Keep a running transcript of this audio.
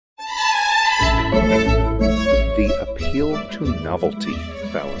appeal to novelty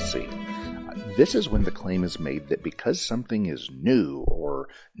fallacy. This is when the claim is made that because something is new or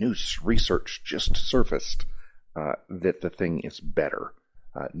new research just surfaced, that the thing is better.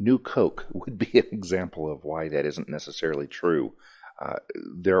 New Coke would be an example of why that isn't necessarily true.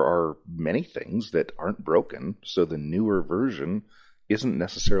 There are many things that aren't broken, so the newer version isn't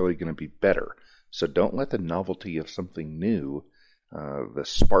necessarily going to be better. So don't let the novelty of something new, the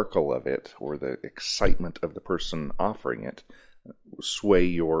sparkle of it, or the excitement of the person offering it, sway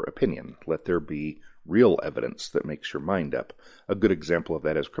your opinion. Let there be real evidence that makes your mind up. A good example of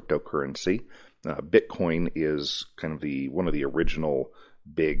that is cryptocurrency. Bitcoin is kind of one of the original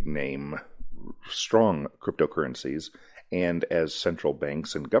big name, strong cryptocurrencies. And as central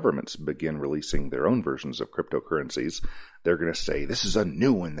banks and governments begin releasing their own versions of cryptocurrencies, they're going to say, this is a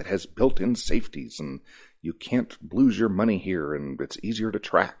new one that has built-in safeties, and you can't lose your money here, and it's easier to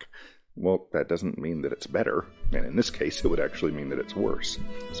track. Well, that doesn't mean that it's better, and in this case, it would actually mean that it's worse.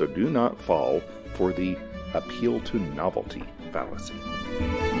 So do not fall for the appeal to novelty fallacy.